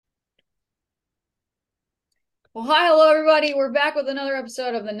Well, hi, hello, everybody. We're back with another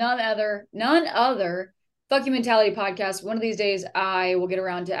episode of the none other Fuck You Mentality podcast. One of these days, I will get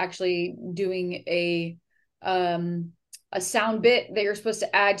around to actually doing um a sound bit that you're supposed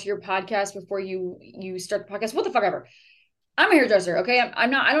to add to your podcast before you start the podcast. What the fuck ever. I'm a hairdresser, okay?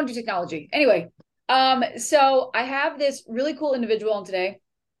 I'm not. I don't do technology. Anyway, so I have this really cool individual on today.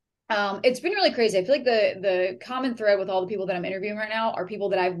 It's been really crazy. I feel like the common thread with all the people that I'm interviewing right now are people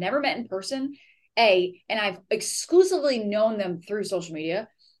that I've never met in person, and I've exclusively known them through social media.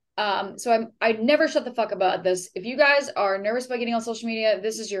 So I never shut the fuck about this. If you guys are nervous about getting on social media,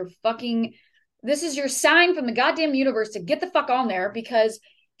 this is your sign from the goddamn universe to get the fuck on there because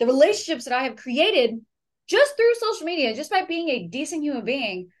the relationships that I have created just through social media, just by being a decent human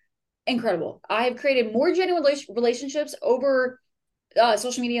being, incredible. I have created more genuine relationships over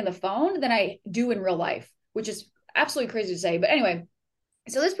social media and the phone than I do in real life, which is absolutely crazy to say. But anyway,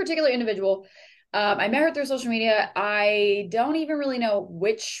 so this particular individual, I met her through social media. I don't even really know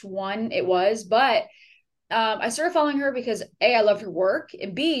which one it was, but I started following her because A, I loved her work,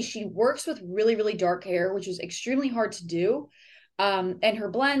 and B, she works with really, really dark hair, which is extremely hard to do. And her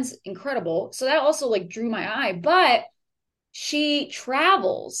blends incredible. So that also like drew my eye. But she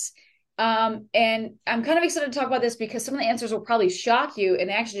travels. And I'm kind of excited to talk about this because some of the answers will probably shock you, and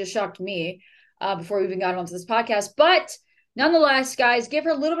they actually just shocked me before we even got onto this podcast. But nonetheless, guys, give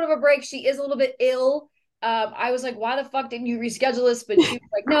her a little bit of a break. She is a little bit ill. I was like, why the fuck didn't you reschedule this? But she was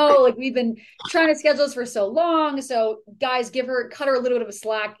like, no, like we've been trying to schedule this for so long. So, guys, cut her a little bit of a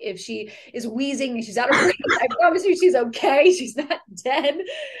slack if she is wheezing and she's out of breath. I promise you, she's okay. She's not dead.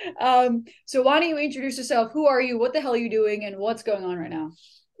 So why don't you introduce yourself? Who are you? What the hell are you doing? And what's going on right now?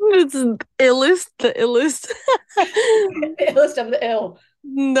 It's the illest. List of the ill.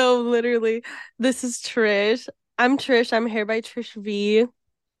 No, literally. This is Trish. I'm Trish. I'm here by Trish V.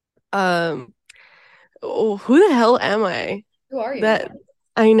 Um, oh, who the hell am I? Who are you? That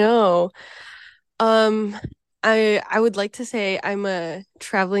I know. Um, I would like to say I'm a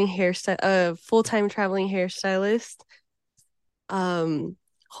full-time traveling hairstylist.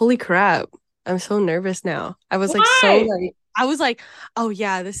 Holy crap. I'm so nervous now. Why? I was like, oh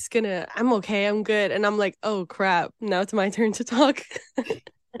yeah, I'm okay, I'm good. And I'm like, oh crap, now it's my turn to talk. Take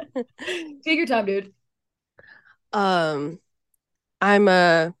your time, dude. Um, I'm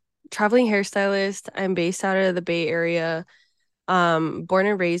a traveling hairstylist. I'm based out of the Bay Area. Born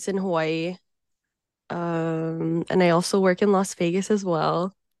and raised in Hawaii. And I also work in Las Vegas as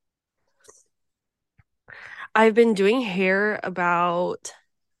well. I've been doing hair about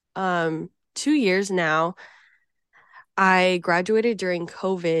 2 years now. I graduated during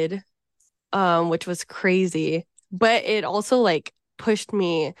COVID, which was crazy, but it also like pushed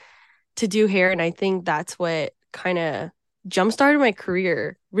me to do hair, and I think that's what kind of jump started my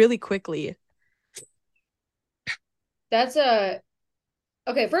career really quickly. That's a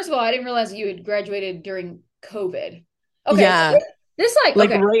okay. First of all, I didn't realize that you had graduated during COVID. Okay, so Yeah, this like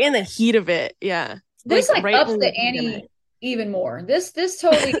like okay, right in the heat of it. Yeah, this like like right ups in the the pandemic. ante even more. This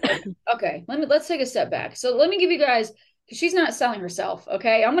totally okay. Let's take a step back. So let me give you guys because she's not selling herself.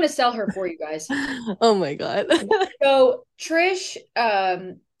 Okay, I'm gonna sell her for you guys. Oh my God. So Trish,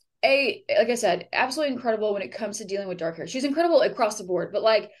 like I said, absolutely incredible when it comes to dealing with dark hair. She's incredible across the board, but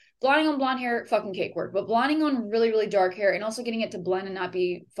like blonding on blonde hair, fucking cake work. But blonding on really, really dark hair and also getting it to blend and not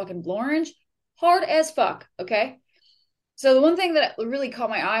be fucking blue orange, hard as fuck. Okay. So the one thing that really caught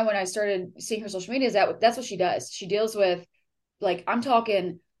my eye when I started seeing her social media is that that's what she does. She deals with like I'm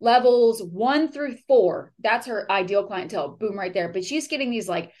talking levels 1 through 4. That's her ideal clientele. Boom, right there. But she's getting these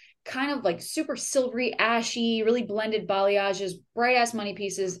like kind of like super silvery, ashy, really blended balayages, bright ass money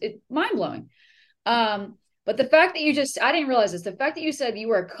pieces. It's mind blowing. But the fact that I didn't realize this, the fact that you said you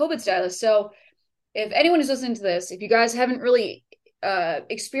were a COVID stylist. So if anyone is listening to this, if you guys haven't really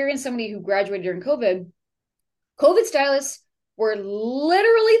experienced somebody who graduated during COVID stylists were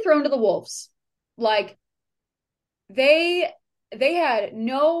literally thrown to the wolves. Like they they had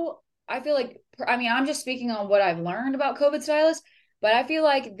no I feel like I mean I'm just speaking on what I've learned about COVID stylists, but I feel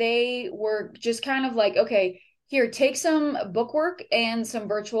like they were just kind of like, okay, here, take some bookwork and some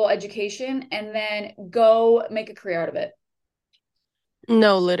virtual education and then go make a career out of it.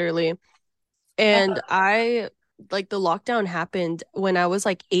 No, literally. Uh, And I like the lockdown happened when I was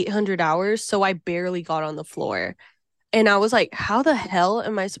like 800 hours, so I barely got on the floor. And I was like, how the hell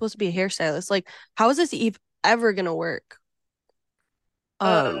am I supposed to be a hairstylist? Like, how is this ever gonna work?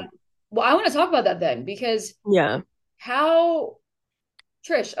 uh, Um, well, I want to talk about that then because yeah. how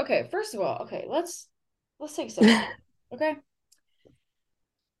Trish, okay, first of all, okay, let's take a step back. Okay.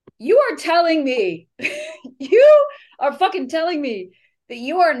 You are telling me, you are fucking telling me that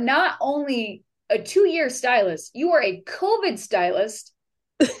you are not only a 2 year stylist. You are a COVID stylist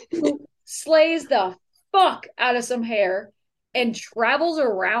who slays the fuck out of some hair and travels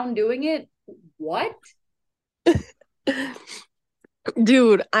around doing it. What?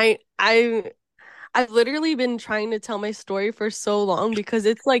 Dude, I've literally been trying to tell my story for so long because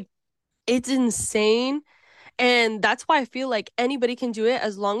it's like it's insane. And that's why I feel like anybody can do it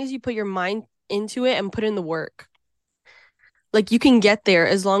as long as you put your mind into it and put in the work. Like you can get there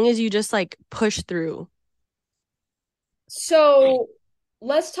as long as you just like push through. So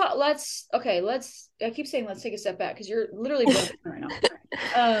let's talk. I keep saying let's take a step back because you're literally blowing right now.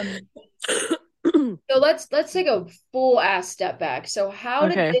 Um, so let's take a full ass step back. So how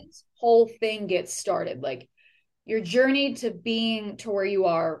did Okay. this whole thing get started? Like your journey to being to where you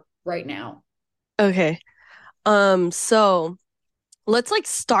are right now. Okay. So let's like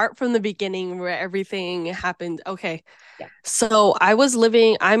start from the beginning where everything happened. Okay. Yeah. So I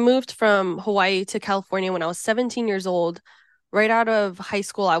moved from Hawaii to California when I was 17 years old. Right out of high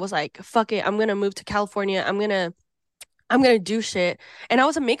school, I was like, fuck it, I'm gonna move to California. I'm gonna do shit. And I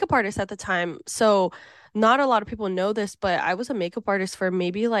was a makeup artist at the time. So not a lot of people know this, but I was a makeup artist for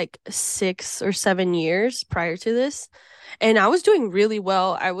maybe like 6 or 7 years prior to this. And I was doing really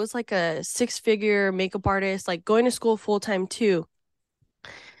well. I was like a six-figure makeup artist, like going to school full time too.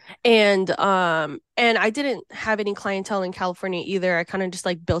 And I didn't have any clientele in California either. I kind of just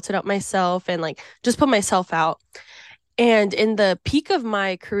like built it up myself and like just put myself out. And in the peak of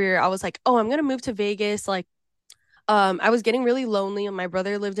my career, I was like, "Oh, I'm going to move to Vegas." Like I was getting really lonely and my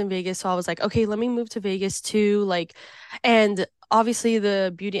brother lived in Vegas, so I was like, "Okay, let me move to Vegas too." Like and obviously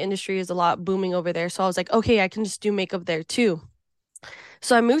the beauty industry is a lot booming over there. So I was like, "Okay, I can just do makeup there too."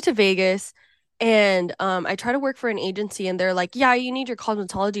 So I moved to Vegas and I tried to work for an agency and they're like, yeah, you need your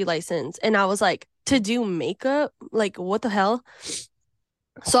cosmetology license. And I was like, to do makeup? Like, what the hell?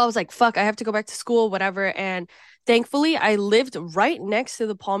 So I was like, fuck, I have to go back to school, whatever. And thankfully, I lived right next to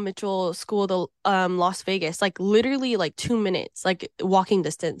the Paul Mitchell School, the Las Vegas, like literally like 2 minutes, like walking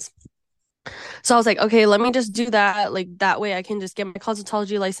distance. So I was like, okay, let me just do that. Like that way I can just get my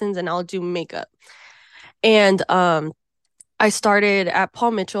cosmetology license and I'll do makeup. And I started at Paul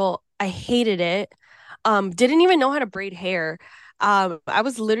Mitchell. I hated it. Didn't even know how to braid hair. I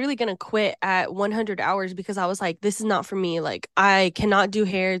was literally gonna quit at 100 hours because I was like, this is not for me. Like, I cannot do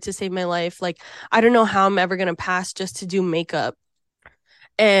hair to save my life. Like, I don't know how I'm ever gonna pass just to do makeup.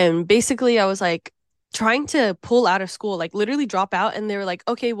 And basically, I was like trying to pull out of school, like literally drop out. And they were like,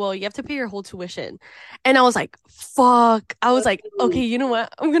 okay, well, you have to pay your whole tuition. And I was like, fuck. I was like, okay, you know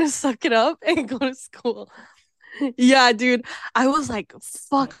what? I'm gonna suck it up and go to school. Yeah, dude. I was like,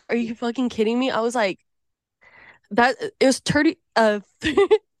 fuck, are you fucking kidding me? I was like, that it was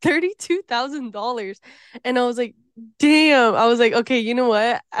 32,000. And I was like, damn. I was like, okay, you know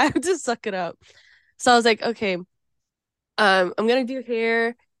what? I have to suck it up. So I was like, okay, I'm gonna do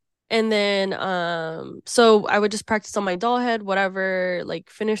hair. And then so I would just practice on my doll head, whatever, like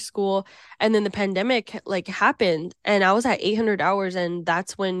finish school. And then the pandemic like happened and I was at 800 hours and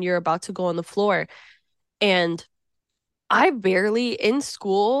that's when you're about to go on the floor. And I barely in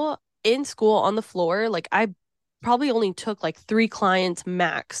school on the floor, like I probably only took like 3 clients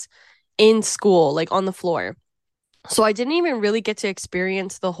max in school, like on the floor. So I didn't even really get to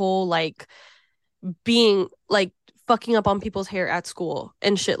experience the whole like being like fucking up on people's hair at school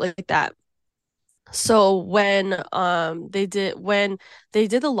and shit like that. So when they did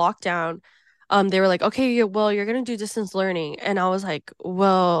the lockdown, they were like, okay, well, you're gonna do distance learning. And I was like,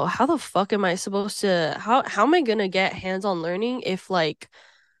 well, how the fuck am I supposed to how am I gonna get hands-on learning if like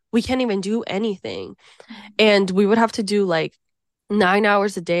we can't even do anything? And we would have to do like 9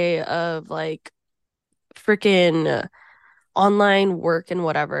 hours a day of like freaking online work and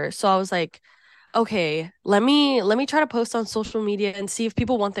whatever. So I was like, okay, let me try to post on social media and see if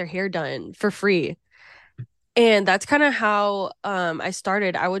people want their hair done for free. And that's kind of how I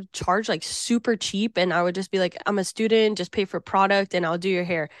started. I would charge like super cheap and I would just be like, I'm a student, just pay for product and I'll do your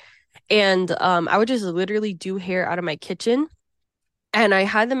hair. And I would just literally do hair out of my kitchen. And I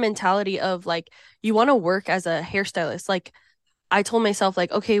had the mentality of like, you want to work as a hairstylist. Like I told myself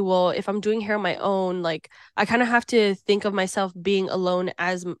like, okay, well, if I'm doing hair on my own, like I kind of have to think of myself being alone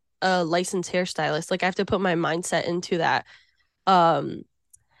as a licensed hairstylist. Like I have to put my mindset into that. Um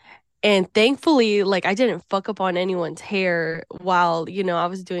and thankfully, like I didn't fuck up on anyone's hair while, I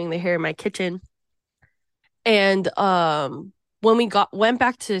was doing the hair in my kitchen. And when we got went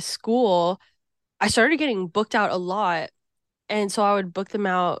back to school, I started getting booked out a lot. And so I would book them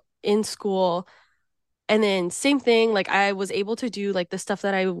out in school. And then same thing, like I was able to do like the stuff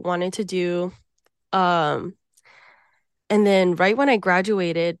that I wanted to do. Um and then right when I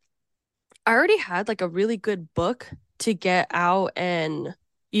graduated, I already had like a really good book to get out and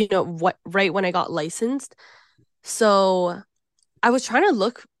what right when I got licensed. So I was trying to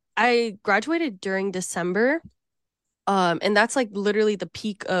look. I graduated during December. And that's like literally the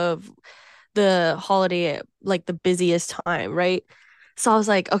peak of the holiday, like the busiest time, right? So I was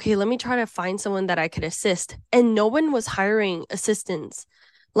like, okay, let me try to find someone that I could assist. And no one was hiring assistants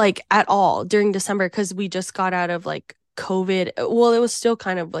like at all during December because we just got out of like COVID. Well, it was still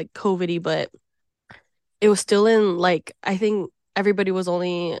kind of like COVID-y, but it was still in like, I think everybody was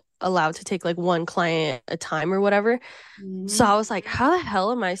only allowed to take like one client at a time or whatever. So Mm-hmm. I was like, how the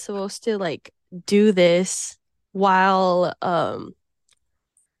hell am I supposed to like do this while I'm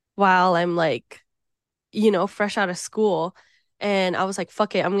like, fresh out of school? And I was like,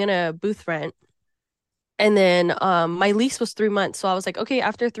 fuck it, I'm gonna booth rent. And then my lease was 3 months. So I was like, okay,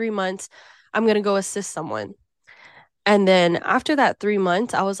 after 3 months, I'm gonna go assist someone. And then after that 3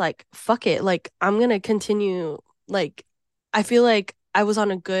 months, I was like, fuck it. Like, I'm gonna continue. Like, I feel like I was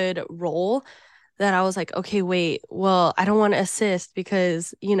on a good roll that I was like, okay, wait, well, I don't want to assist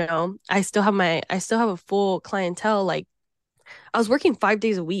because, I still have a full clientele. Like, I was working 5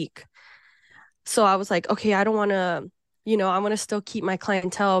 days a week. So I was like, okay, I don't want to, I want to still keep my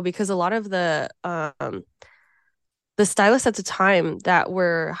clientele because a lot of the stylists at the time that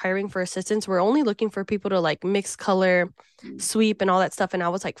were hiring for assistants were only looking for people to like mix color, sweep and all that stuff. And I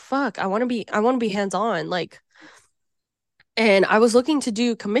was like, fuck, I want to be hands on. Like, and I was looking to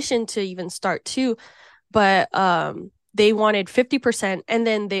do commission to even start too, but they wanted 50% and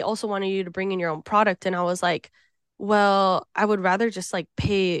then they also wanted you to bring in your own product. And I was like, well, I would rather just like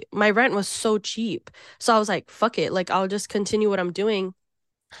pay my rent was so cheap. So I was like, fuck it. Like I'll just continue what I'm doing.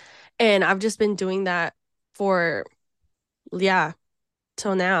 And I've just been doing that for yeah,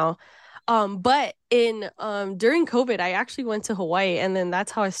 till now. But in during COVID, I actually went to Hawaii and then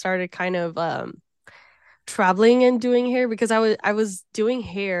that's how I started kind of traveling and doing hair because I was doing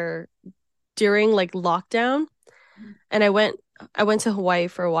hair during like lockdown and I went to Hawaii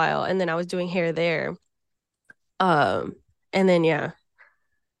for a while and then I was doing hair there. Um and then yeah,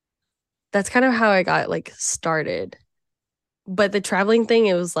 that's kind of how I got like started. But the traveling thing,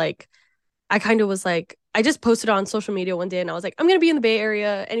 it was like I kind of was like I just posted on social media one day and I was like, I'm gonna be in the Bay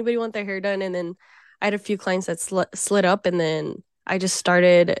Area. Anybody want their hair done? And then I had a few clients that slid up and then I just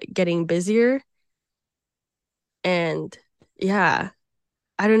started getting busier and yeah,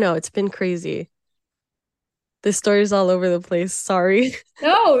 I don't know, it's been crazy. This story's all over the place. Sorry.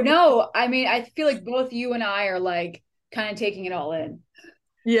 No, no. I mean, I feel like both you and I are like kind of taking it all in.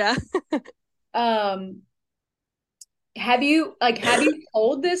 Yeah. Um, have you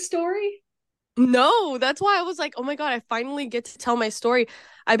told this story? No, that's why I was like, oh my God, I finally get to tell my story.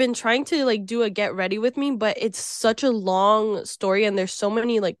 I've been trying to like do a get ready with me, but it's such a long story and there's so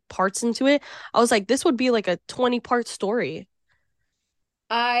many like parts into it. I was like, this would be like a 20-part story.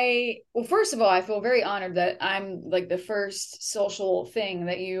 Well, first of all, I feel very honored that I'm like the first social thing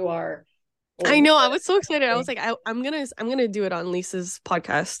that you are. I Well, know, I was so excited. I was like, I'm gonna do it on Lisa's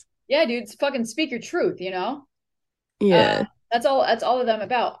podcast. yeah, dude, fucking speak your truth, you know? Uh, Yeah. that's all that I'm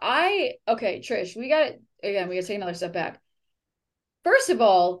about. Okay, Trish, we gotta take another step back. First of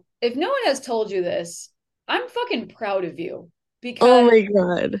all, if no one has told you this, I'm fucking proud of you Oh because my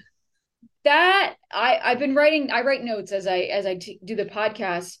God. I write notes as do the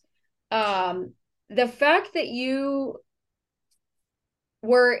podcast. Um, the fact that you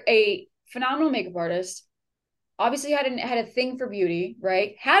were a phenomenal makeup artist, obviously had a thing for beauty,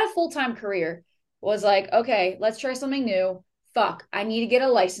 right? Had a full-time career, was like, okay, let's try something new. Fuck, I need to get a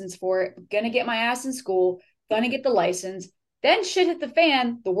license for it. Gonna get my ass in school, gonna get the license. Then shit hit the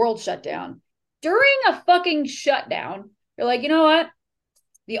fan, the world shut down. During a fucking shutdown, you're like, you know what?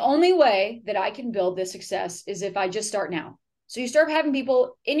 The only way that I can build this success is if I just start now. So you start having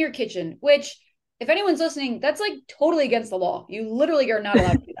people in your kitchen, which, if anyone's listening, that's like totally against the law. You literally are not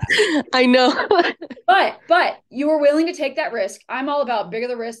allowed to do that. I know. But you were willing to take that risk. I'm all about bigger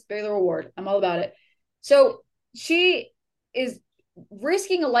the risk, bigger the reward. I'm all about it. So she is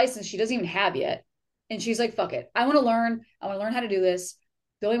risking a license she doesn't even have yet. And she's like, fuck it. I want to learn. I want to learn how to do this.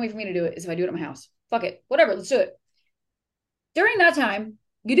 The only way for me to do it is if I do it at my house. Fuck it. Whatever. Let's do it. During that time,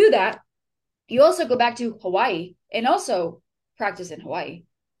 you do that. You also go back to Hawaii and also practice in Hawaii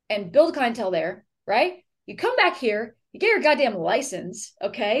and build clientele there, right? You come back here, you get your goddamn license,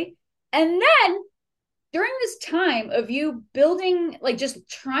 okay? And then during this time of you building, like just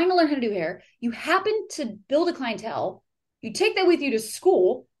trying to learn how to do hair, you happen to build a clientele. You take that with you to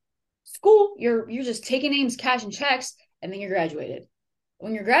school. School, you're just taking names, cash, and checks, and then you're graduated.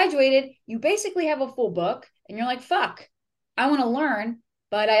 When you're graduated, you basically have a full book, and you're like, "Fuck, I want to learn.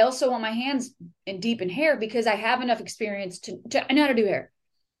 but I also want my hands in deep in hair because I have enough experience to I know how to do hair.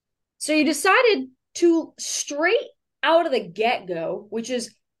 So you decided to straight out of the get go, which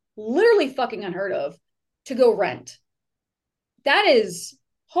is literally fucking unheard of, to go rent. That is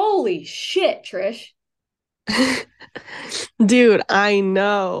holy shit, Trish. Dude, I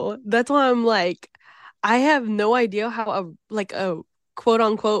know. That's why I'm like, I have no idea how a quote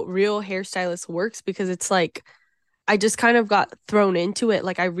unquote real hairstylist works because it's like I just kind of got thrown into it.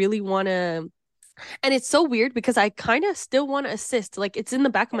 Like I really want to, and it's so weird because I kind of still want to assist. Like it's in the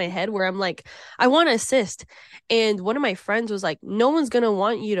back of my head where I'm like, I want to assist. And one of my friends was like, no one's gonna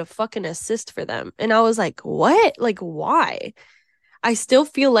want you to fucking assist for them. And I was like, what? Like why? I still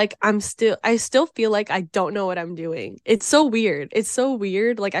feel like I don't know what I'm doing. It's so weird. It's so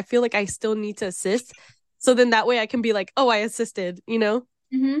weird. Like I feel like I still need to assist. So then that way I can be like, oh, I assisted, you know?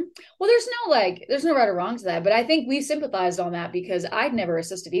 Mm-hmm. Well, there's no right or wrong to that, but I think we sympathized on that because I'd never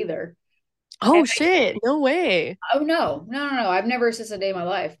assisted either. And Oh shit. No way. oh no, I've never assisted a day in my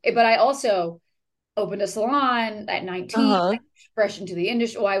life. But I also opened a salon at 19, Uh-huh. like fresh into the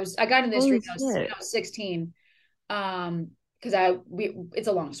industry. Well, I got into the industry Holy when shit. I was 16. Because it's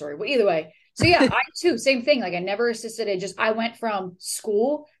a long story, but either way. So yeah, I too, same thing. Like I never assisted it. Just I went from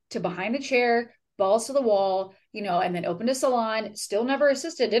school to behind the chair, balls to the wall, and then opened a salon. Still never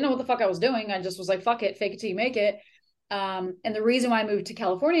assisted. Didn't know what the fuck I was doing. I just was like, fuck it, fake it till you make it. And the reason why I moved to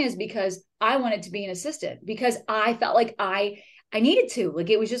California is because I wanted to be an assistant because I felt like I needed to.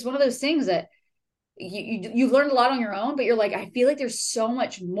 Like it was just one of those things that you've learned a lot on your own, but you're like, I feel like there's so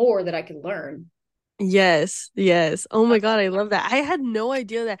much more that I could learn. Yes, yes. Oh my God, I love that. I had no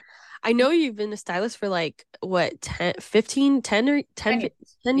idea that. I know you've been a stylist for like what, 10, 15, 10 or 10, 10 years.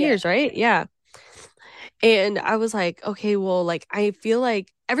 10 Yeah. years, right? Yeah. And I was like, okay, well, like I feel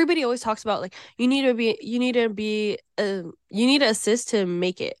like everybody always talks about like you need to assist to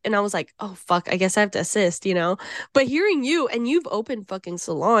make it. And I was like, oh fuck, I guess I have to assist, you know? But hearing you and you've opened fucking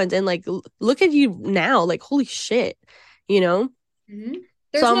salons and like look at you now, like holy shit, you know? Mm-hmm.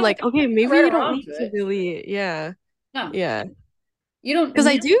 So There's I'm no like, okay, maybe right you or don't wrong need to to it. really, yeah. No, Yeah. you don't. Because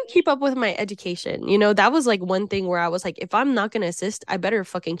I do keep up with my education. You know, that was like one thing where I was like, if I'm not gonna assist, I better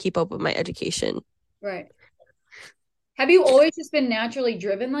fucking keep up with my education. Right. Have you always just been naturally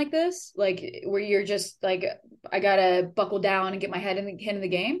driven like this? Like where you're just like, I gotta buckle down and get my head in the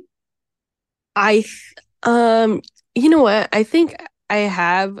game? I um you know what? I think I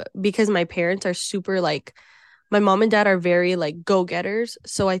have because my parents are super like my mom and dad are very like go-getters.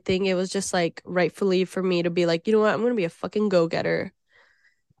 So I think it was just like rightfully for me to be like, you know what? I'm gonna be a fucking go-getter.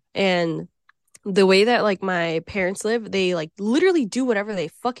 And the way that like my parents live, they like literally do whatever they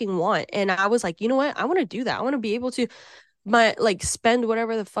fucking want. And I was like, you know what? I want to do that. I want to be able to my like spend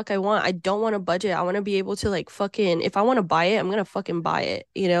whatever the fuck I want. I don't want to budget. I want to be able to like fucking if I want to buy it, I'm gonna fucking buy it,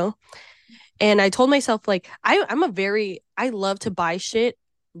 you know? And I told myself like I love to buy shit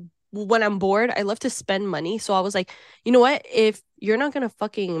when I'm bored. I love to spend money. So I was like, you know what? If you're not gonna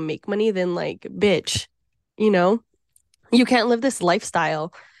fucking make money, then like bitch, you know? You can't live this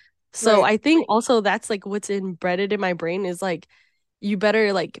lifestyle. So Right. I think also that's like what's embedded in my brain is like you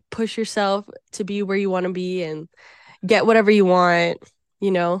better like push yourself to be where you want to be and get whatever you want,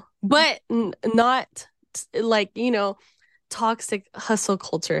 you know, but not like, you know, toxic hustle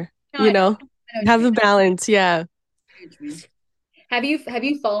culture, No, you I know. know, I know what you have mean. the balance. Yeah. I know what you mean. Have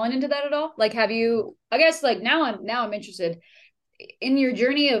you fallen into that at all? Like have you I guess like now I'm interested in your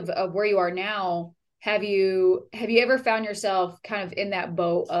journey of where you are now. Have you ever found yourself kind of in that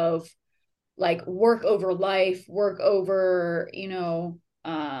boat of like work over life, work over, your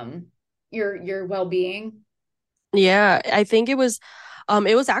well-being? Yeah. I think it was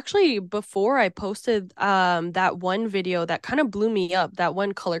actually before I posted that one video that kind of blew me up, that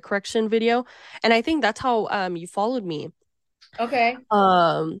one color correction video. And I think that's how you followed me. Okay.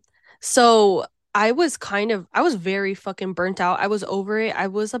 Um, so I was very fucking burnt out. I was over it. I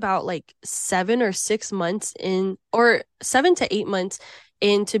was about like 7 or 6 months in, or 7 to 8 months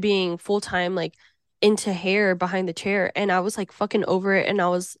into being full time, like into hair behind the chair. And I was like fucking over it. And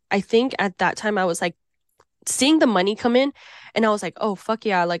I think at that time, I was like seeing the money come in and I was like, oh, fuck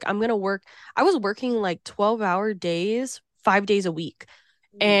yeah. Like I'm gonna work. I was working like 12-hour days, 5 days a week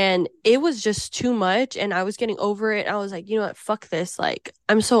and it was just too much and I was getting over it. I was like, you know what, fuck this. Like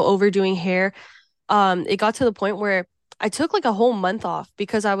I'm so overdoing hair. It got to the point where I took like a whole month off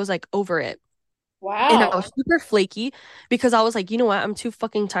because I was like over it. And I Wow. was super flaky because I was like, you know what, I'm too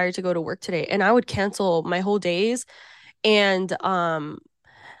fucking tired to go to work today. And I would cancel my whole days and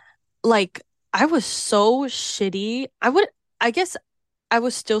like I was so shitty. I guess I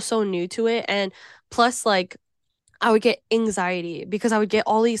was still so new to it and plus like I would get anxiety because I would get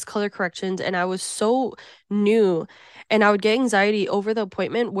all these color corrections and I was so new, and I would get anxiety over the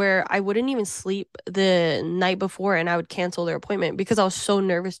appointment where I wouldn't even sleep the night before and I would cancel their appointment because I was so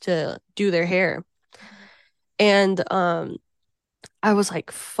nervous to do their hair. And I was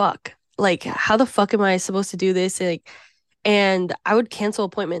like, fuck. Like, how the fuck am I supposed to do this? Like, and I would cancel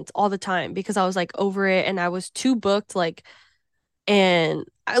appointments all the time because I was like over it and I was too booked. Like, and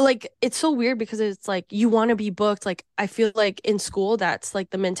I like it's so weird because it's like you want to be booked. Like, I feel like in school, that's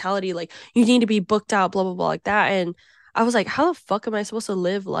like the mentality, like, you need to be booked out, blah, blah, blah, like that. And I was like, how the fuck am I supposed to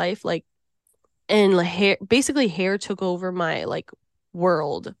live life? Like, and like, hair, basically, hair took over my like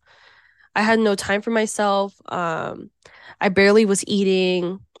world. I had no time for myself. I barely was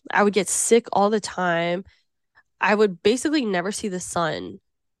eating. I would get sick all the time. I would basically never see the sun.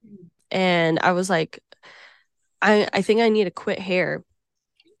 And I was like, I think I need to quit hair.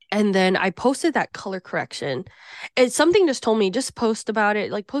 And then I posted that color correction. And something just told me, just post about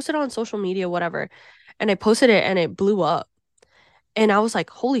it, like post it on social media, whatever. And I posted it and it blew up. And I was like,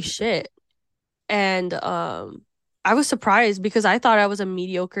 holy shit. And I was surprised because I thought I was a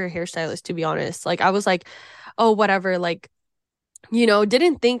mediocre hairstylist, to be honest. Like, I was like, oh, whatever, like,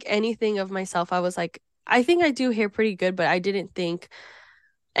 didn't think anything of myself. I was like, I think I do hair pretty good, but I didn't think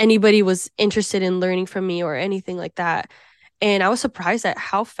anybody was interested in learning from me or anything like that. And I was surprised at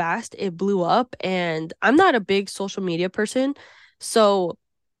how fast it blew up. And I'm not a big social media person. So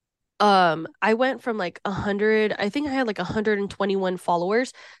I went from like 100, I think I had like 121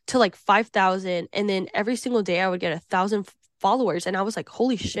 followers to like 5,000. And then every single day I would get 1,000 followers. And I was like,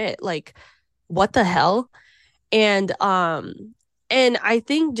 holy shit, like, what the hell? And and I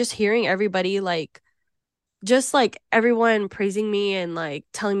think just hearing everybody like just like everyone praising me and like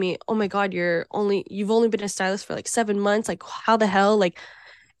telling me, "Oh my God, you've only been a stylist for like 7 months. Like, how the hell?" Like,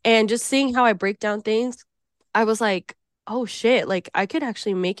 and just seeing how I break down things, I was like, "Oh shit, like I could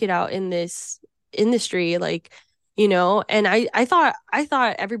actually make it out in this industry." Like, and I thought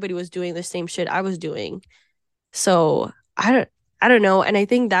everybody was doing the same shit I was doing. So I don't know. And I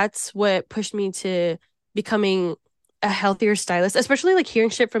think that's what pushed me to becoming a healthier stylist, especially like hearing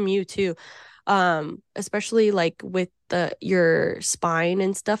shit from you too. Especially like with your spine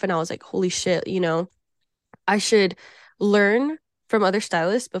and stuff. And I was like, holy shit, I should learn from other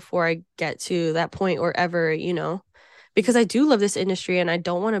stylists before I get to that point or ever, because I do love this industry and I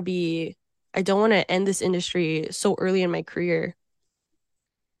don't want to end this industry so early in my career.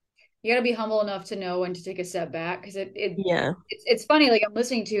 You got to be humble enough to know when to take a step back because Yeah. it's funny. Like I'm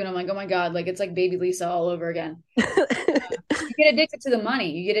listening to you and I'm like, oh my God, like it's like baby Lisa all over again. You get addicted to the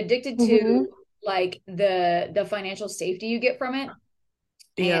money. You get addicted to hmm like the financial safety you get from it,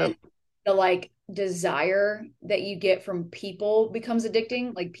 and Yeah. the like desire that you get from people becomes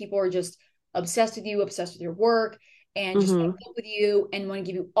addicting. Like people are just obsessed with you, obsessed with your work, and just want hmm to work with you and want to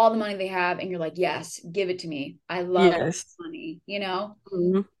give you all the money they have. And you're like, yes, give it to me. I love Yes. money.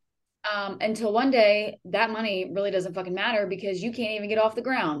 hmm Until one day that money really doesn't fucking matter because you can't even get off the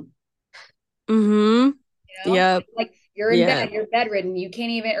ground. hmm Yep. Like you're in Yeah. bed, you're bedridden, you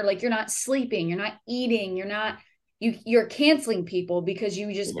can't even, or like you're not sleeping, you're not eating, you're canceling people because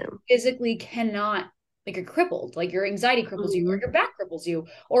you just Yeah. physically cannot, like you're crippled, like your anxiety cripples you or hmm your back cripples you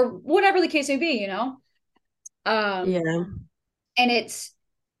or whatever the case may be. um Yeah. and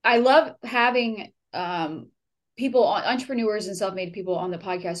I love having people, entrepreneurs and self-made people on the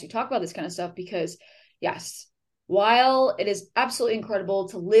podcast who talk about this kind of stuff because yes, while it is absolutely incredible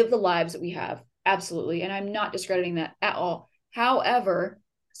to live the lives that we have, absolutely, and I'm not discrediting that at all. However,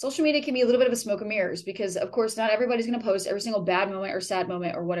 social media can be a little bit of a smoke and mirrors because of course not everybody's going to post every single bad moment or sad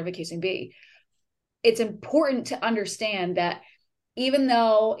moment or whatever the case may be. It's important to understand that even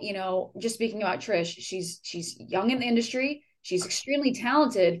though, just speaking about Trish, she's young in the industry, she's extremely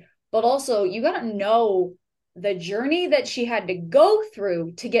talented, but also you got to know the journey that she had to go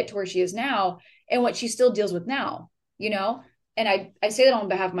through to get to where she is now and what she still deals with now. And I say that on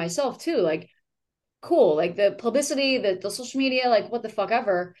behalf of myself too. Like, cool, like the publicity, the social media, like what the fuck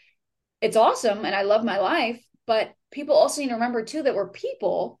ever. It's awesome and I love my life, but people also need to remember too that we're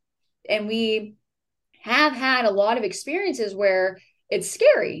people and we have had a lot of experiences where it's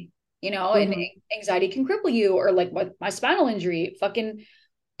scary, and hmm anxiety can cripple you, or like my spinal injury, fucking,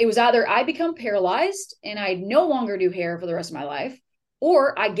 it was either I become paralyzed and I no longer do hair for the rest of my life,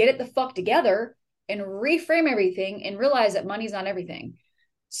 or I get it the fuck together and reframe everything and realize that money's not everything.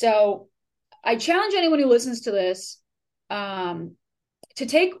 So I challenge anyone who listens to this um, to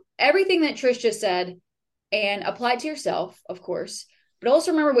take everything that Trish just said and apply it to yourself, of course, but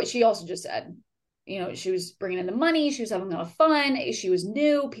also remember what she also just said. She was bringing in the money, she was having a lot of fun, she was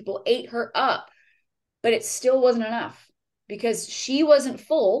new, people ate her up. but it still wasn't enough because she wasn't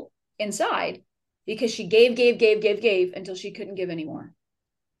full inside because she gave until she couldn't give anymore.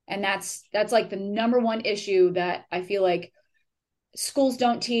 And that's like the number one issue that I feel like schools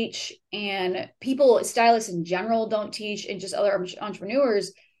don't teach, and people, stylists in general, don't teach, and just other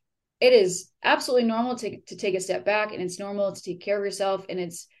entrepreneurs. It is absolutely normal to take a step back, and it's normal to take care of yourself, and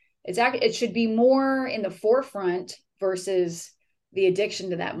it should be more in the forefront versus the addiction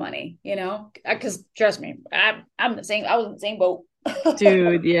to that money, you know, because trust me, I'm the same. I was in the same boat.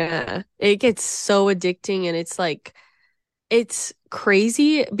 Dude, yeah. It gets so addicting and it's like it's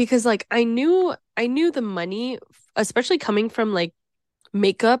crazy because like I knew the money, especially coming from like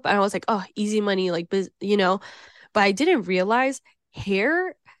makeup, and I was like, oh, easy money, like you know, but I didn't realize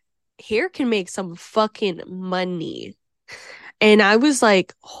hair hair can make some fucking money. And I was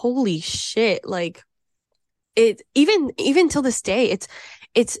like, holy shit, like it even till this day,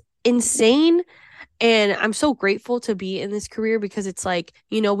 it's insane. And I'm so grateful to be in this career because it's like,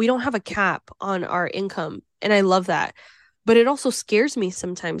 we don't have a cap on our income. And I love that. But it also scares me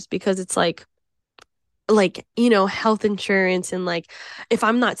sometimes because it's health insurance and like if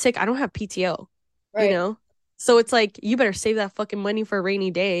I'm not sick, I don't have PTO, you Right. know? So it's like you better save that fucking money for a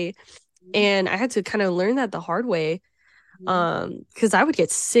rainy day. And I had to kind of learn that the hard way. Because I would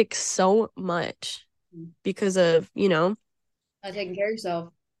get sick so much because of, Not taking care of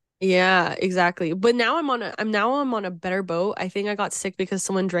yourself. yeah, exactly. But now I'm on a better boat. I think I got sick because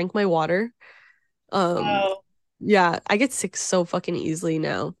someone drank my water. Um, Oh, yeah, I get sick so fucking easily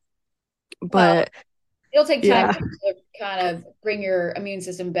now. well, But it'll take time yeah. to kind of bring your immune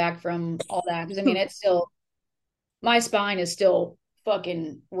system back from all that. Because I mean, it's still, my spine is still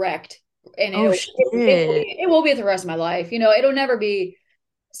fucking wrecked, and Oh shit. it will be the rest of my life. You know, it'll never be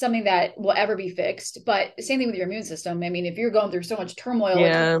something that will ever be fixed. But same thing with your immune system. I mean, if you're going through so much turmoil,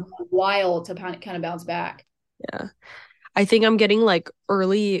 it takes Yeah. a while to kind of bounce back. Yeah. I think I'm getting like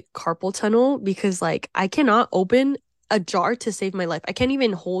early carpal tunnel because like I cannot open a jar to save my life. I can't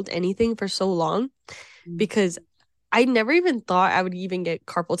even hold anything for so long because I never even thought I would even get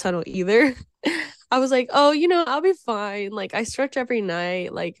carpal tunnel either. I was like, oh, I'll be fine. Like I stretch every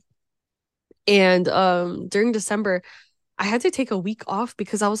night, like and during December, I had to take a week off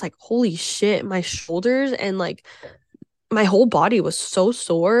because I was like, holy shit, my shoulders and like my whole body was so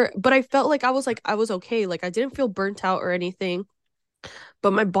sore, but I felt like I was okay. Like I didn't feel burnt out or anything,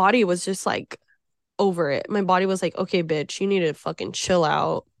 but my body was just like over it. My body was like, okay, bitch, you need to fucking chill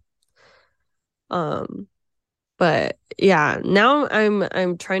out. Um, but yeah, now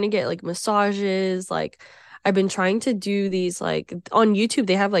I'm trying to get like massages, like I've been trying to do these like on YouTube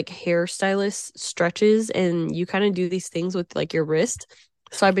they have like hairstylist stretches and you kind of do these things with like your wrist.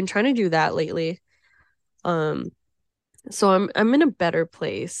 So I've been trying to do that lately. Um, so I'm in a better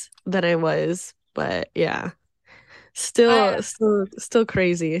place than I was, but yeah, still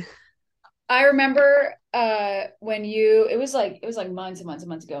crazy. I remember when you it was like months and months and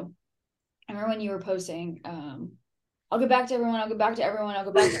months ago. I remember when you were posting, I'll get back to everyone, I'll get back to everyone, I'll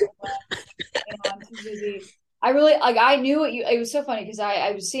go back to everyone, you know, I'm too busy. I really like I knew what you it was so funny because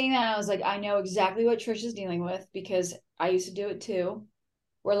I was seeing that and I was like, I know exactly what Trish is dealing with because I used to do it too.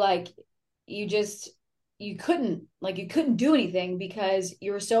 Where like you just you couldn't do anything because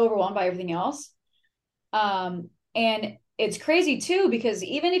you were so overwhelmed by everything else. And it's crazy too, because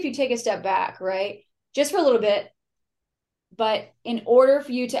even if you take a step back, right, just for a little bit, but in order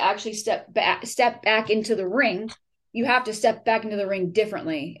for you to actually step back into the ring, you have to step back into the ring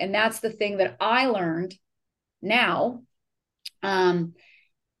differently. And that's the thing that I learned now. Um,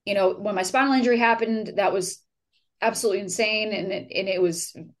 you know, when my spinal injury happened, that was absolutely insane and it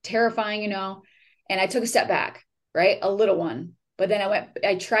was terrifying, you know. And I took a step back, right? A little one. But then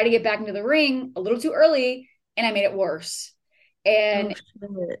I tried to get back into the ring a little too early and I made it worse. Oh And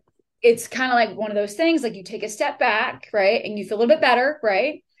shit. it's kind of like one of those things like you take a step back, right? And you feel a little bit better,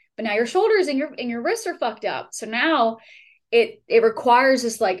 right? But now your shoulders and your wrists are fucked up. So now it requires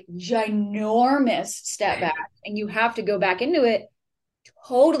this like ginormous step back and you have to go back into it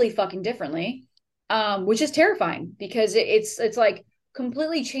totally fucking differently, which is terrifying because it's like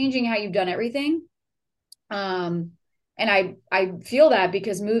completely changing how you've done everything. Um, and I feel that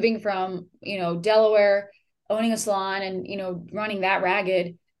because moving from Delaware, owning a salon, and running that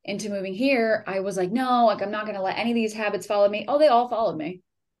ragged into moving here, I was like, no, like I'm not going to let any of these habits follow me. Oh, they all followed me,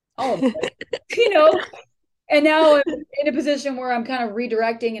 all of them, you know. And now I'm in a position where I'm kind of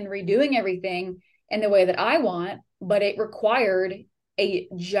redirecting and redoing everything in the way that I want, but it required a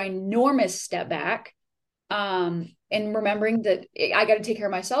ginormous step back. And remembering that I got to take care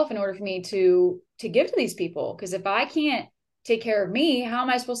of myself in order for me to give to these people. Because if I can't take care of me, how am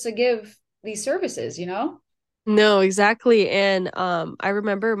I supposed to give? these services, you know? No, exactly. And I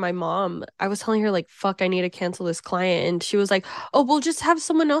remember my mom, I was telling her like, fuck, I need to cancel this client. And she was like, oh, we'll just have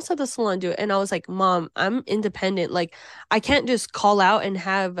someone else at the salon do it. And I was like, Mom, I'm independent. Like, I can't just call out and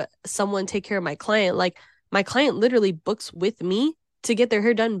have someone take care of my client. Like, my client literally books with me to get their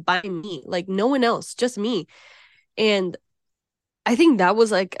hair done by me. Like, no one else, just me. And I think that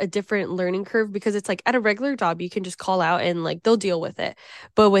was like a different learning curve because it's like at a regular job, you can just call out and like they'll deal with it.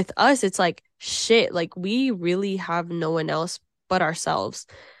 But with us, it's like shit, like we really have no one else but ourselves.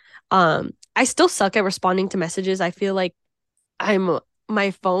 I still suck at responding to messages. I feel like I'm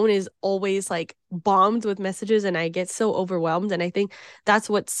my phone is always like bombed with messages and I get so overwhelmed. And I think that's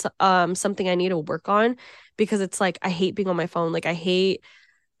what's something I need to work on because it's like I hate being on my phone. Like I hate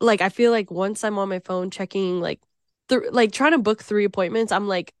like I feel like once I'm on my phone checking like trying to book 3 appointments, I'm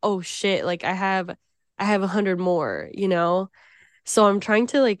like, oh shit, like I have 100 more, you know? So I'm trying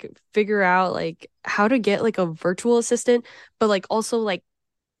to like figure out like how to get like a virtual assistant, but like also like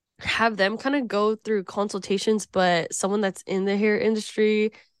have them kind of go through consultations, but someone that's in the hair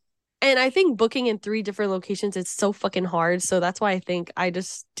industry. And I think booking in 3 different locations is so fucking hard. So that's why I think I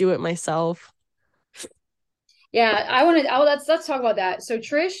just do it myself. Yeah, I want to. Oh, let's talk about that. So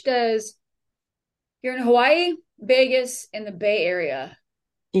Trish does. You're in Hawaii, Vegas, in the Bay Area.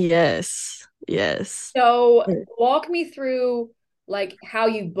 Yes. Yes. So walk me through like how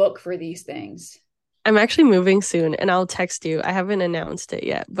you book for these things. I'm actually moving soon and I'll text you. I haven't announced it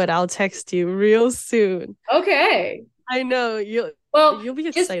yet, but I'll text you real soon. Okay. I know you'll Well, you'll be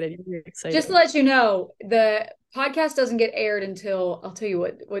just excited. You'll be just to excited. let you know, the podcast doesn't get aired until I'll tell you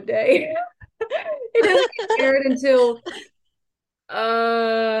what day. It doesn't get aired until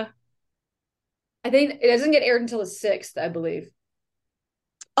uh I think it doesn't get aired until the 6th, I believe.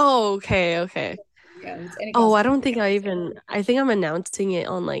 Oh, okay, okay. Yeah, it's any Oh, constant. I don't think I think I'm announcing it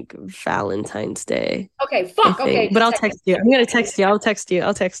on like Valentine's Day, Okay, I fuck. Okay, think. But just I'll text text you. I'm gonna text you. I'll text you.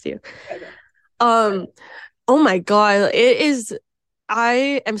 I'll text you. me. Okay. Um, oh my God. It is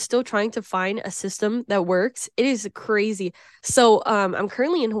I am still trying to find a system that works. It is crazy. So, I'm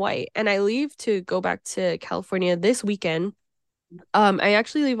currently in Hawaii and I leave to go back to California this weekend. I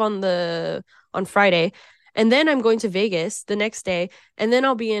actually leave on Friday, and then I'm going to Vegas the next day, and then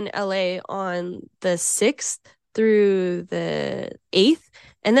I'll be in LA on the 6th through the 8th,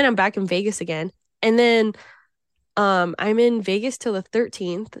 and then I'm back in Vegas again. And then I'm in Vegas till the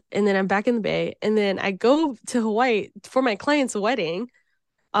 13th, and then I'm back in the Bay, and then I go to Hawaii for my client's wedding.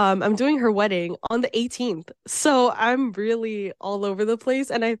 I'm doing her wedding on the 18th. So I'm really all over the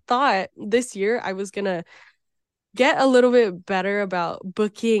place. And I thought this year I was gonna get a little bit better about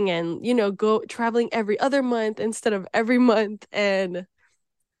booking and go traveling every other month instead of every month. And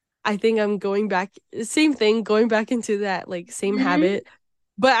I think I'm going back, same thing, going back into that like same Hmm. habit.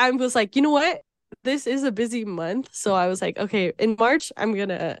 But I was like, you know what, this is a busy month, so I was like, okay, in March I'm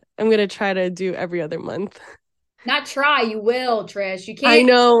gonna try to do every other month. Not try, you will, Trish. You I can't.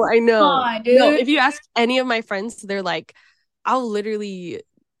 know, I Come know. on, No, dude. if you ask any of my friends, they're like, I'll literally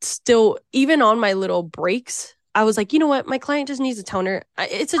still, even on my little breaks, I was like, you know what? My client just needs a toner.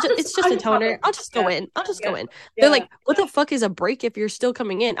 It's just I'll a just pop toner. in. I'll just go Yeah, in. I'll just go yeah, in. They're yeah, like, what the fuck is a break if you're still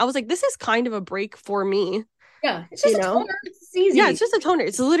coming in? I was like, this is kind of a break for me, yeah. It's just you a know? toner. It's Yeah, it's easy. just a toner.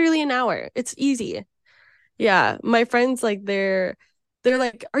 It's literally an hour. It's easy. Yeah. My friends like they're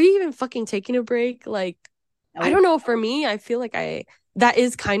like, are you even fucking taking a break? Like, I don't Nope. know. For me, I feel like I that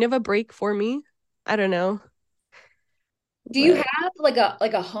is kind of a break for me. I don't know. Do you But have like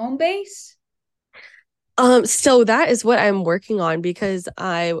a home base? so that is what I'm working on because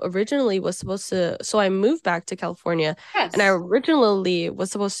I originally was supposed to so I moved back to California and I Yes. originally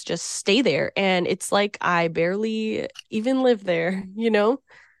was supposed to just stay there and it's like I barely even live there, you know?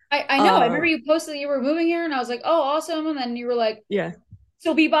 I know. I remember Um you posted that you were moving here, and I was like, oh, awesome. And then you were like, yeah.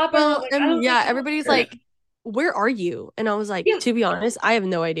 still bebopping. And I was Well, like, I and don't think yeah, so. everybody's like, "Where are you?" And I was like, Yeah, "To be honest, I have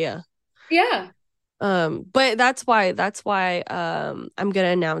no idea." yeah. But that's why I'm gonna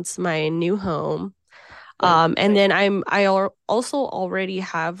announce my new home. And then also already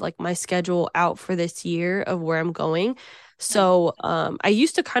have like my schedule out for this year of where I'm going. Nice. So I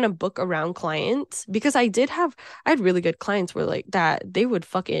used to kind of book around clients because I had really good clients where like that they would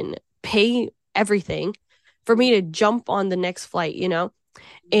fucking pay everything for me to jump on the next flight, you know?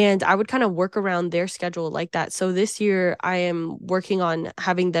 And I would kind of work around their schedule like that. So this year I am working on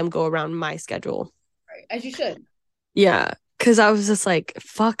having them go around my schedule. Right. As you should. Yeah. Cause I was just like,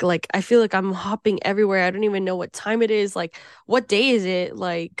 fuck, like I feel like I'm hopping everywhere. I don't even know what time it is. Like, what day is it?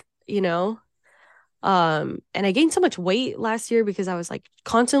 Like, you know? And I gained so much weight last year because I was like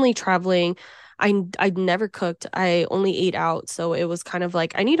constantly traveling. I never cooked. I only ate out. So it was kind of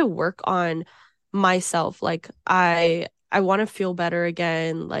like I need to work on myself. Like I want to feel better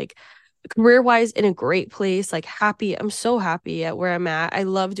again. Like career wise in a great place, like happy. I'm so happy at where I'm at. I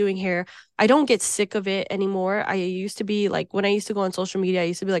love doing hair. I don't get sick of it anymore. I used to be like, when I used to go on social media, I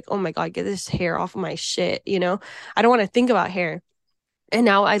used to be like, oh my God, get this hair off of my shit, you know? I don't want to think about hair. And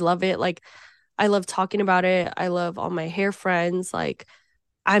now I love it. Like, I love talking about it. I love all my hair friends. Like,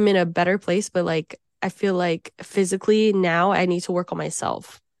 I'm in a better place, but like, I feel like physically now I need to work on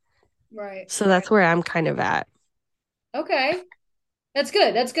myself. Right. So that's where I'm kind of at. Okay. That's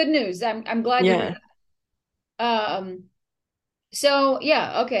good. That's good news. I'm glad to hear Yeah. that. So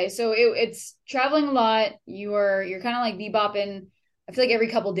yeah, okay. So it's traveling a lot. You're kind of like bebopping, I feel like every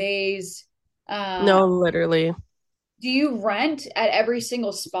couple days. Uh, No, literally. do you rent at every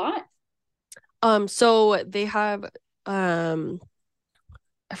single spot? So they have um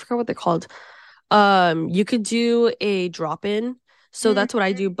I forgot what they're called. You could do a drop-in. So Mm, that's what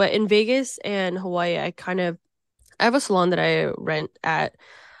I do. But in Vegas and Hawaii, I have a salon that I rent at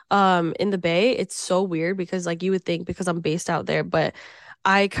in the Bay. It's so weird because like you would think because I'm based out there, but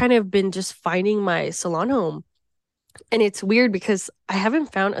I kind of been just finding my salon home. And it's weird because I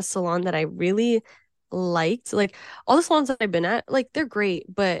haven't found a salon that I really liked. Like all the salons that I've been at, like they're great,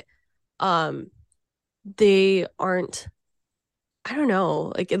 but um they aren't, I don't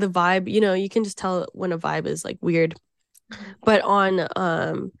know, like the vibe, you can just tell when a vibe is like weird. But on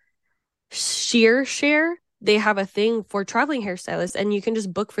Sheer Share, they have a thing for traveling hairstylists and you can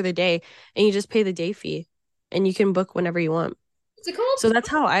just book for the day and you just pay the day fee and you can book whenever you want. what's it called? So that's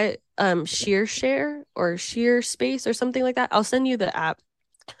how I Sheer Share or Sheer Space or something like that. I'll send you the app.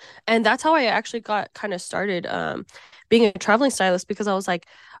 And that's how I actually got kind of started being a traveling stylist because I was like,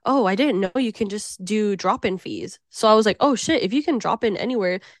 oh, I didn't know you can just do drop-in fees. So I was like, oh shit, if you can drop in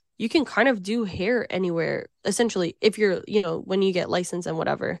anywhere, you can kind of do hair anywhere, essentially, if you're, when you get licensed and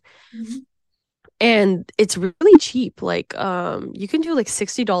whatever. Mhm. And it's really cheap. Like, you can do like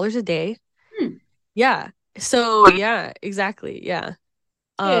 $60 a day. Hmm. Yeah. So yeah, exactly. Yeah.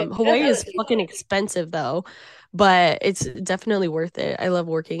 Yeah, Hawaii that's is fucking expensive though, but it's definitely worth it. I love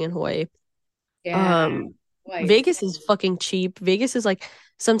working in Hawaii. yeah. Um, Right. Vegas is fucking cheap. Vegas is like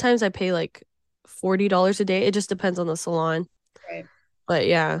sometimes I pay like $40 a day. It just depends on the salon. Right. But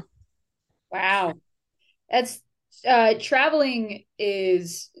yeah. Wow. That's traveling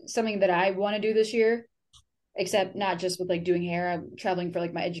is something that I want to do this year, except not just with like doing hair. I'm traveling for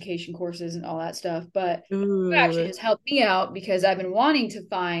like my education courses and all that stuff. But it actually Ooh. has helped me out because I've been wanting to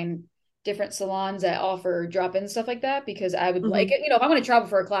find different salons that offer drop-in stuff like that because I would like Hmm. it. If I'm going to travel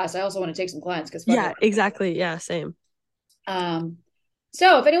for a class, I also want to take some clients because fuck it. Yeah, exactly. Yeah, same. Um,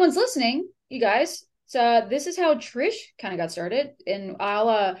 so if anyone's listening, you guys, so this is how Trish kind of got started, and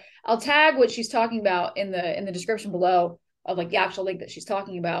I'll tag what she's talking about in the description below of like the actual link that she's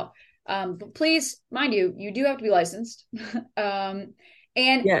talking about. But please, mind you, you do have to be licensed. um,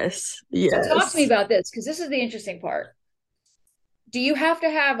 and Yes. so talk to me Yes. about this because this is the interesting part. Do you have to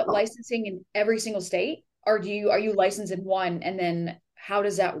have licensing in every single state, or are you licensed in one, and then how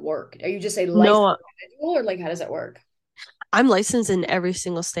does that work? Are you just a licensed No, individual, or like how does that work? I'm licensed in every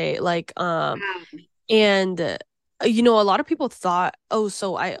single state. Like, Wow. and a lot of people thought, oh,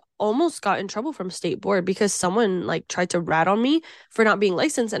 so I almost got in trouble from state board because someone like tried to rat on me for not being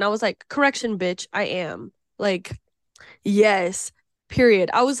licensed. And I was like, correction, bitch, I am. Like, yes, period.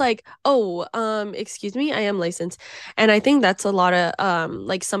 I was like, oh, excuse me, I am licensed. And I think that's a lot of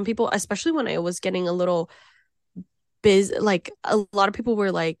like some people, especially when I was getting a little like a lot of people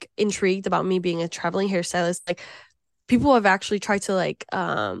were like intrigued about me being a traveling hairstylist. Like people have actually tried to like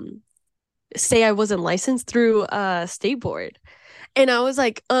say I wasn't licensed through state board. And I was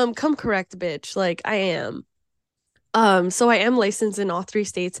like, come correct, bitch. Like I am. So I am licensed in all three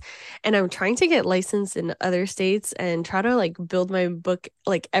states and I'm trying to get licensed in other states and try to like build my book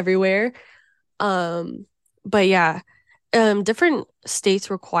like everywhere. Um, but yeah, different states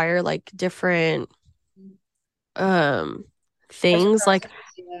require like different um things. Like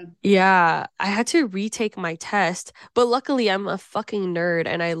Reciprocity, yeah. yeah, I had to retake my test, but luckily I'm a fucking nerd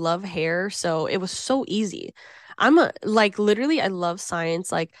and I love hair, so it was so easy. Like literally I love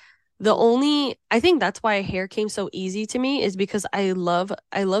science. Like I think that's why hair came so easy to me is because I love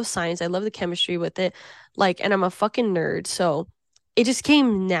science. I love the chemistry with it. Like and I'm a fucking nerd, so it just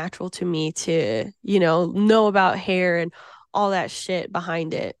came natural to me to, know about hair and all that shit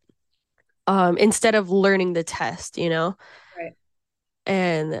behind it. Instead of learning the test. Right.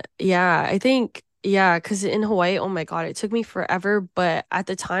 And yeah, I think yeah, because in Hawaii, oh my God, it took me forever. But at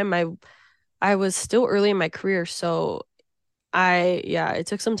the time, I was still early in my career, so It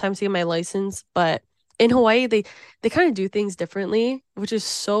took some time to get my license, but in Hawaii they kind of do things differently, which is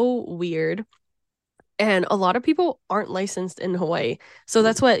so weird. And a lot of people aren't licensed in Hawaii. So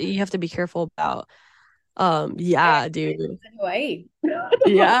that's what you have to be careful about. I Yeah, actually dude. live in Hawaii.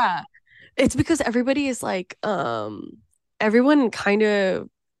 Yeah. It's because everybody is like, everyone kind of,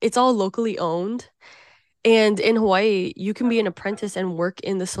 it's all locally owned. And in Hawaii, you can be an apprentice and work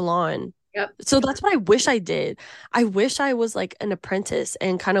in the salon. Yep. So that's what I wish I did. I wish I was like an apprentice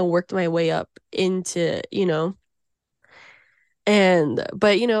and kind of worked my way up into,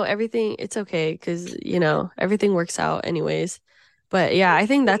 but everything, it's okay because, everything works out anyways. But yeah, I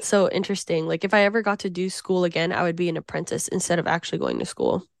think that's so interesting. Like if I ever got to do school again, I would be an apprentice instead of actually going to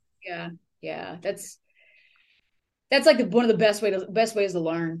school. Yeah. Yeah. That's like one of the best ways to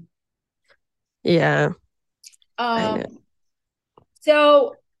learn. Yeah, I know. Um,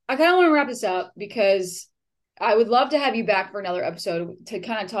 so I kind of want to wrap this up because I would love to have you back for another episode to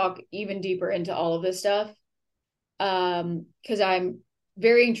kind of talk even deeper into all of this stuff. Because I'm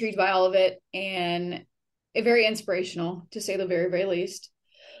very intrigued by all of it and very inspirational to say the very, very least.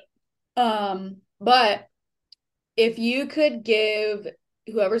 But if you could give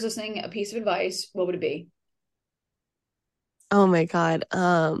whoever's listening a piece of advice, what would it be? Oh my God.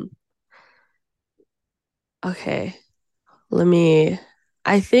 Okay. Let me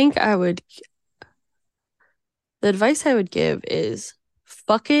I think the advice I would give is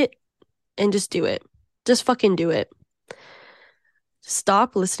fuck it and just do it. Just fucking do it.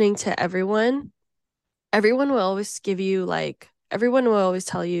 Stop listening to everyone. Everyone will always tell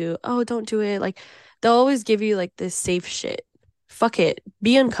you, "Oh, don't do it." Like they'll always give you like this safe shit. Fuck it.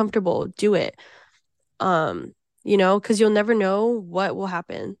 Be uncomfortable. Do it. Um, because you'll never know what will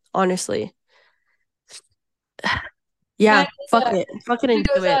happen, honestly. Kind Yeah, of, fuck it. Fuck it and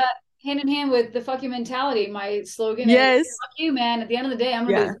do goes it. hand in hand with the fuck you mentality. My slogan is Yes. fuck you, man. At the end of the day, I'm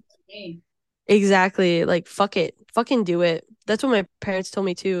gonna do Yeah. this for me. Exactly. Like, fuck it. Fucking do it. That's what my parents told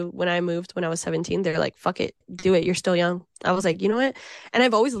me too when I moved when I was 17. They're like, fuck it. Do it. You're still young. I was like, you know what? And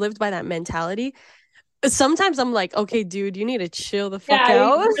I've always lived by that mentality. But sometimes I'm like, okay, dude, you need to chill the fuck Yeah,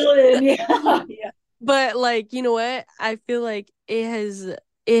 out. you reel it in. Yeah. Yeah. But like, you know what? I feel like I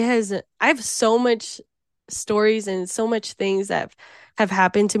have so much stories and so much things that have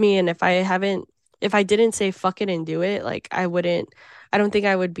happened to me. And if I didn't say fuck it and do it, like I don't think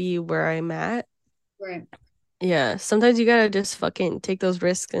I would be where I'm at. Right. Yeah, sometimes you gotta just fucking take those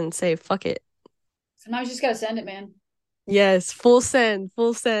risks and say fuck it. Sometimes you just gotta send it, man. Yes, full send,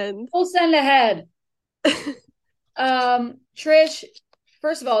 full send. Full send ahead. Trish,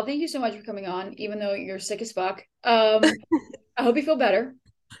 first of all, thank you so much for coming on, even though you're sick as fuck. I hope you feel better.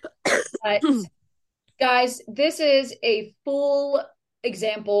 But guys, this is a full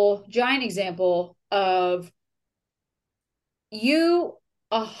example, giant example of you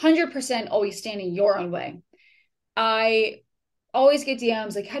 100% always standing your own way. I always get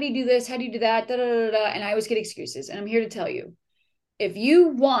DMs like, how do you do this? How do you do that? Da, da, da, da. And I always get excuses. And I'm here to tell you, if you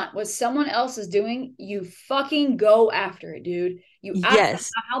want what someone else is doing, you fucking go after it, dude. You ask them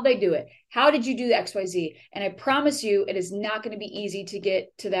Yes, how they do it. How did you do the XYZ? And I promise you, it is not going to be easy to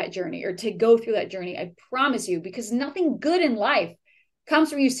get to that journey or to go through that journey. I promise you, because nothing good in life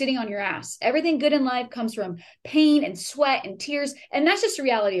comes from you sitting on your ass. Everything good in life comes from pain and sweat and tears. And that's just the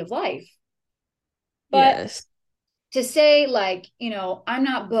reality of life. But yes, to say like, I'm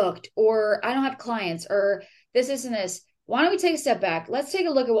not booked or I don't have clients or this and this, why don't we take a step back? Let's take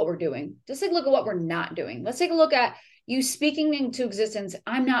a look at what we're doing. Just take a look at what we're not doing. Let's take a look at you speaking into existence.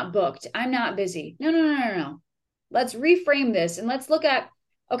 I'm not booked. I'm not busy. No. Let's reframe this and let's look at,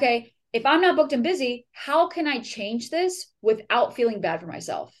 okay, if I'm not booked and busy, how can I change this without feeling bad for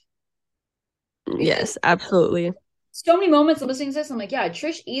myself? Because yes, absolutely. so many moments of listening to this, I'm like, yeah,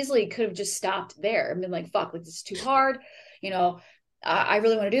 Trish easily could have just stopped there and been like, fuck, like this is too hard. You know, I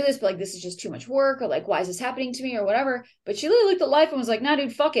really want to do this, but like this is just too much work, or like, why is this happening to me, or whatever. But she literally looked at life and was like, nah,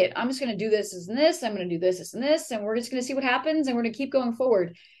 dude, fuck it. I'm just gonna do this and this. I'm gonna do this and this, and we're just gonna see what happens, and we're gonna keep going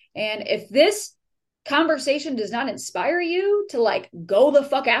forward. And if this conversation does not inspire you to like go the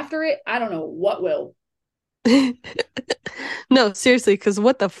fuck after it, I don't know what will. No, seriously, because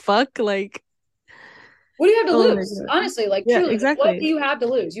what the fuck? Like, What do you have to oh my lose? God. Honestly, like Yeah, truly, like, what do exactly. you have to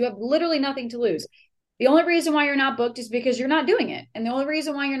lose? You have literally nothing to lose. The only reason why you're not booked is because you're not doing it. And the only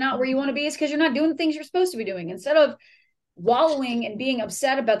reason why you're not where you want to be is because you're not doing the things you're supposed to be doing. Instead of wallowing and being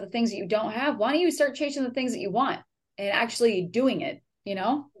upset about the things that you don't have, why don't you start chasing the things that you want and actually doing it, you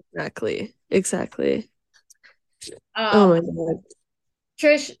know? Exactly. Exactly. Oh Um, my God.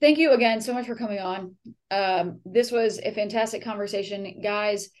 Trish, thank you again so much for coming on. This was a fantastic conversation.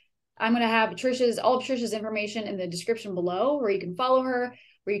 Guys, I'm going to have all of Trisha's information in the description below, where you can follow her,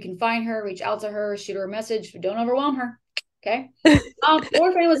 where you can find her, reach out to her, shoot her a message. Don't overwhelm her. Okay. Or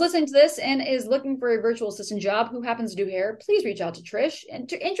if anyone's listening to this and is looking for a virtual assistant job who happens to do hair, please reach out to Trish and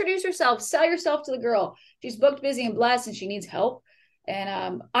to introduce yourself. Sell yourself to the girl. She's booked, busy, and blessed, and she needs help.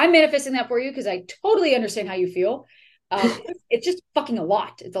 And I'm manifesting that for you because I totally understand how you feel. It's just fucking a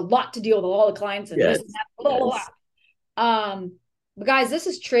lot. It's a lot to deal with all the clients and Yes. this and that. Blah, blah, blah. But guys, this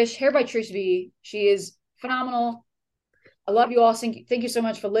is Trish, Hair by Trish V. She is phenomenal. I love you all. Thank you so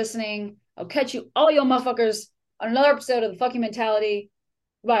much for listening. I'll catch you all you motherfuckers on another episode of the Fucking Mentality.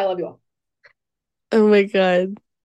 Bye. I love you all. Oh my God.